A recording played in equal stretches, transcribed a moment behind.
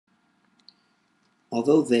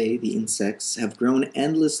Although they, the insects, have grown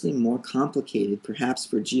endlessly more complicated, perhaps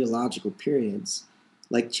for geological periods,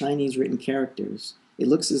 like Chinese written characters, it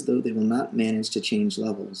looks as though they will not manage to change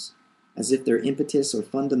levels, as if their impetus or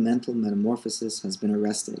fundamental metamorphosis has been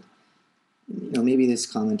arrested. Maybe this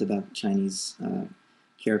comment about Chinese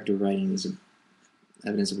character writing is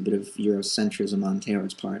evidence of a bit of Eurocentrism on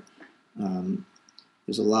Teilhard's part.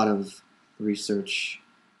 There's a lot of research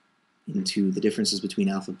into the differences between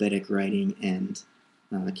alphabetic writing and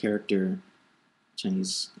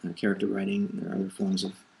Chinese character writing. There are other forms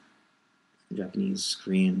of Japanese,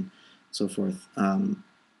 Korean, so forth.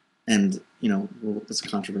 It's a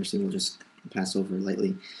controversy we'll just pass over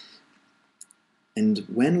lightly. And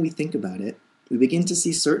when we think about it, we begin to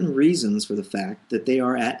see certain reasons for the fact that they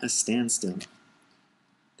are at a standstill.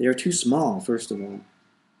 They are too small, first of all.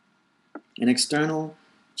 An external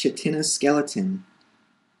chitinous skeleton,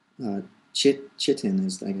 chitin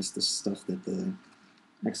is, I guess, the stuff that the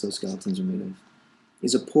exoskeletons are made of,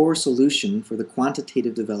 is a poor solution for the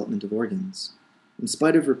quantitative development of organs. In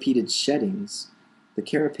spite of repeated sheddings, the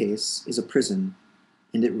carapace is a prison,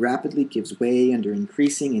 and it rapidly gives way under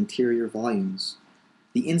increasing interior volumes.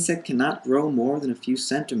 The insect cannot grow more than a few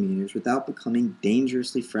centimeters without becoming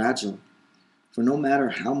dangerously fragile, for no matter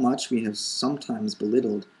how much we have sometimes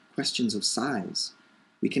belittled questions of size,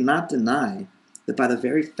 we cannot deny that by the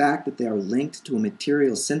very fact that they are linked to a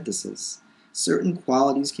material synthesis, certain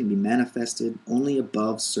qualities can be manifested only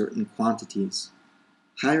above certain quantities.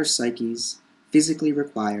 Higher psyches physically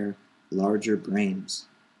require larger brains.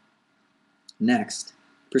 Next,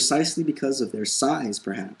 precisely because of their size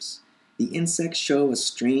perhaps, the insects show a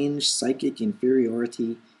strange psychic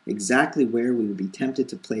inferiority exactly where we would be tempted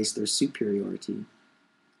to place their superiority.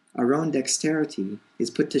 Our own dexterity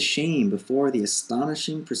is put to shame before the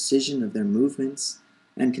astonishing precision of their movements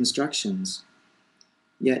and constructions.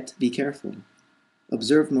 Yet, be careful.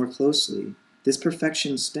 Observed more closely, this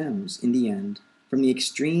perfection stems, in the end, from the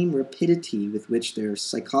extreme rapidity with which their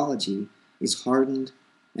psychology is hardened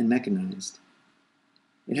and mechanized.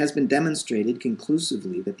 It has been demonstrated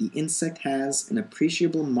conclusively that the insect has an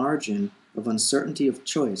appreciable margin of uncertainty of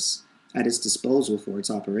choice at its disposal for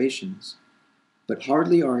its operations. But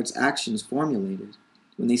hardly are its actions formulated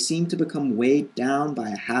when they seem to become weighed down by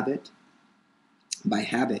habit,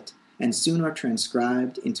 and soon are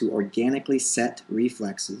transcribed into organically set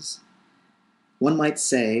reflexes. One might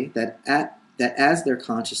say that as their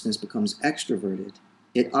consciousness becomes extroverted,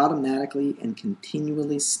 it automatically and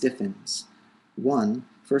continually stiffens. One,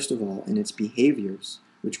 first of all, in its behaviors,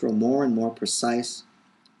 which grow more and more precise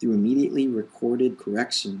through immediately recorded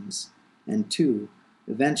corrections, and two,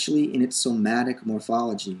 eventually in its somatic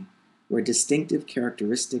morphology, where distinctive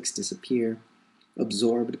characteristics disappear,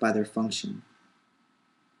 absorbed by their function.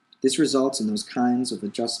 This results in those kinds of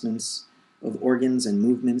adjustments of organs and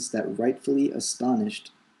movements that rightfully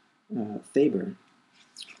astonished Faber,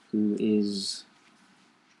 who is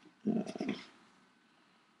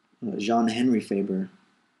Jean-Henri Faber,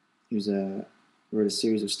 who wrote a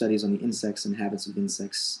series of studies on the insects and habits of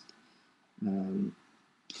insects.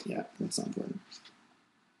 That's not important.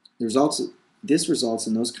 This results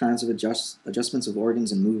in those kinds of adjustments of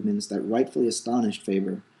organs and movements that rightfully astonished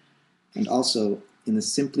Faber, and also in the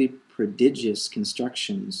simply prodigious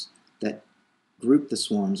constructions that group the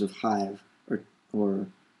swarms of hive or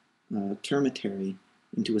termitary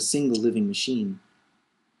into a single living machine.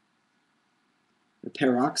 A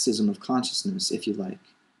paroxysm of consciousness, if you like,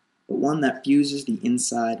 but one that fuses the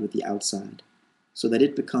inside with the outside, so that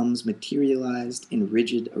it becomes materialized in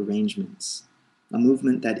rigid arrangements, a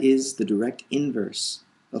movement that is the direct inverse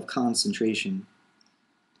of concentration.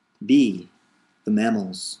 B. The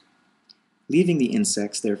mammals. Leaving the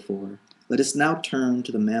insects, therefore, let us now turn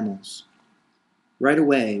to the mammals. Right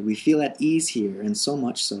away, we feel at ease here, and so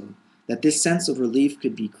much so, that this sense of relief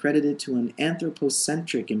could be credited to an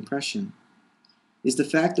anthropocentric impression. Is the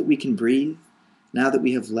fact that we can breathe, now that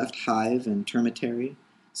we have left hive and termitary,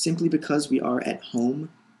 simply because we are at home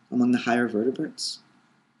among the higher vertebrates?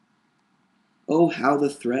 Oh, how the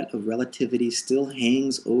threat of relativity still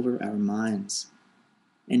hangs over our minds.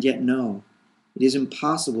 And yet no, it is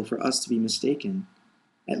impossible for us to be mistaken.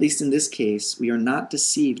 At least in this case, we are not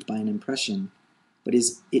deceived by an impression, but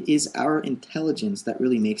it is our intelligence that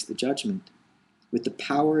really makes the judgment, with the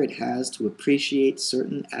power it has to appreciate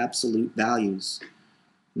certain absolute values.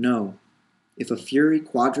 No, if a furry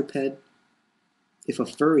quadruped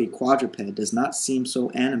does not seem so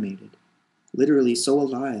animated, literally so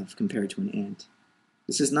alive compared to an ant,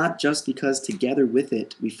 this is not just because together with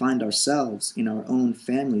it we find ourselves in our own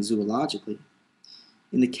family zoologically.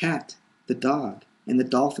 In the cat, the dog, and the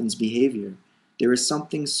dolphin's behavior, there is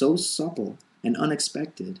something so supple and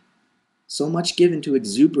unexpected, so much given to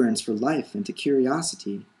exuberance for life and to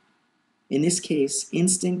curiosity. In this case,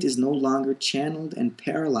 instinct is no longer channeled and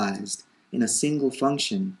paralyzed in a single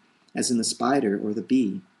function, as in the spider or the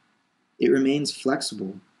bee. It remains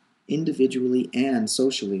flexible, individually and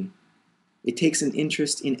socially. It takes an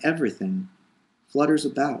interest in everything, flutters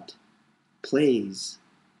about, plays.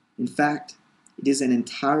 In fact, it is an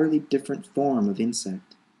entirely different form of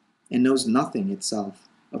insect, and knows nothing itself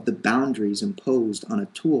of the boundaries imposed on a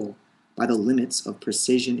tool by the limits of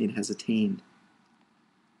precision it has attained.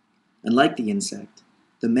 Unlike the insect,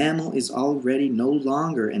 the mammal is already no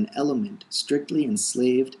longer an element strictly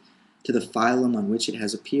enslaved to the phylum on which it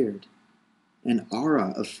has appeared. An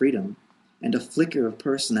aura of freedom and a flicker of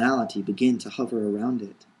personality begin to hover around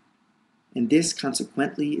it. And this,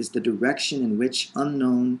 consequently, is the direction in which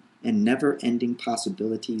unknown and never-ending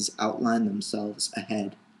possibilities outline themselves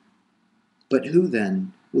ahead. But who,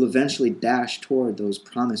 then, will eventually dash toward those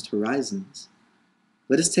promised horizons?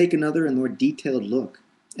 Let us take another and more detailed look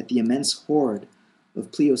at the immense horde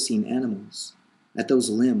of Pliocene animals, at those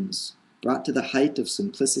limbs brought to the height of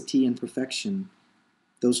simplicity and perfection,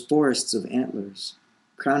 those forests of antlers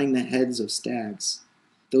crowning the heads of stags,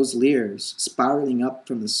 those leers spiraling up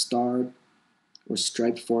from the starred or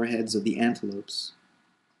striped foreheads of the antelopes,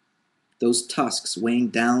 those tusks weighing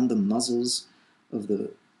down the muzzles of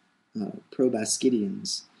the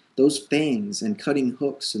proboscideans, those fangs and cutting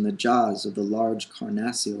hooks in the jaws of the large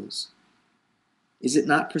carnassials. Is it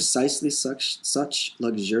not precisely such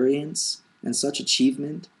luxuriance and such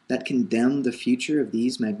achievement that condemn the future of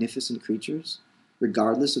these magnificent creatures,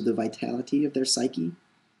 regardless of the vitality of their psyche?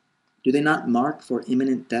 Do they not mark for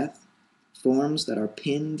imminent death forms that are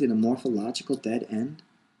pinned in a morphological dead end?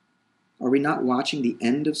 Are we not watching the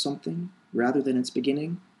end of something rather than its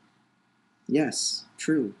beginning? Yes,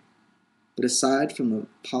 true. But aside from the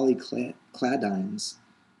polycladines,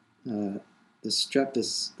 the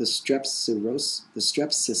strepsiceros,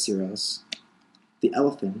 the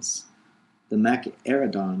elephants, the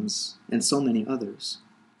machaerodons, and so many others,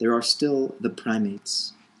 there are still the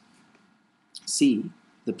primates. See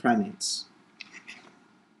the primates.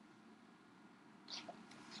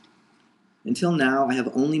 Until now, I have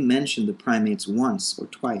only mentioned the primates once or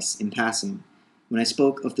twice in passing. When I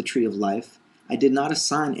spoke of the tree of life, I did not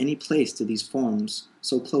assign any place to these forms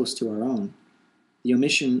so close to our own. The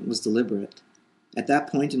omission was deliberate. At that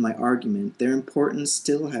point in my argument, their importance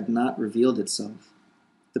still had not revealed itself.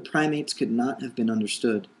 The primates could not have been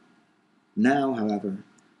understood. Now, however,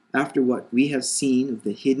 after what we have seen of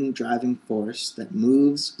the hidden driving force that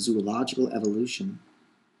moves zoological evolution,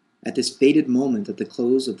 at this fated moment at the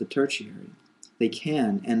close of the tertiary, they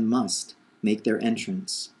can and must make their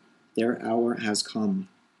entrance. Their hour has come.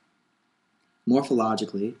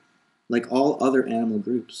 Morphologically, like all other animal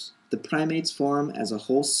groups, the primates form as a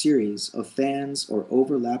whole series of fans or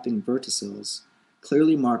overlapping verticils,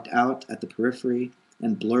 clearly marked out at the periphery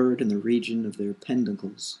and blurred in the region of their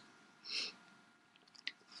peduncles.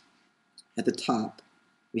 At the top,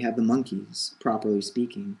 we have the monkeys, properly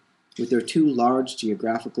speaking, with their two large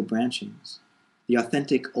geographical branchings, the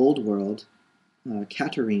authentic Old World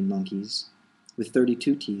Catarrhine monkeys, with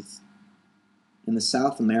 32 teeth, and the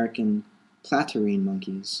South American Platyrrhine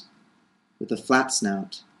monkeys, with a flat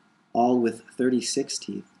snout, all with 36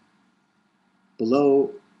 teeth.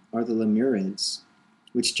 Below are the lemurids,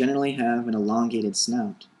 which generally have an elongated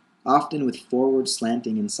snout, often with forward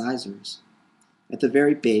slanting incisors. At the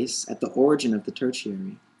very base, at the origin of the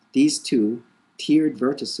tertiary, these two tiered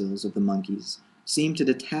verticils of the monkeys seem to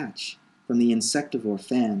detach from the insectivore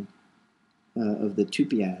fan of the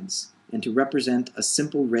tupiads, and to represent a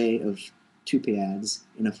simple ray of tupiads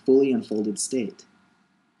in a fully unfolded state.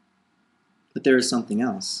 But there is something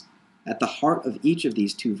else. At the heart of each of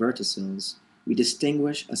these two verticils, we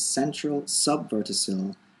distinguish a central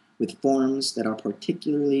subverticil with forms that are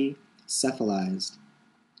particularly cephalized.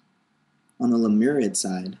 On the lemurid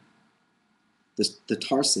side, the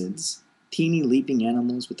tarsids, teeny leaping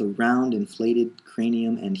animals with a round inflated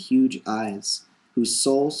cranium and huge eyes, whose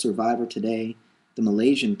sole survivor today, the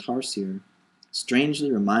Malaysian tarsier,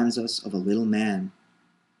 strangely reminds us of a little man.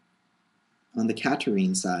 On the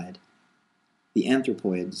Catarrhine side, the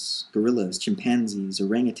anthropoids, gorillas, chimpanzees,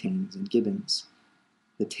 orangutans, and gibbons,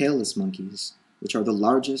 the tailless monkeys, which are the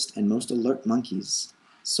largest and most alert monkeys,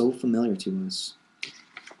 so familiar to us.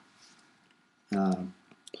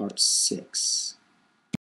 Part 6.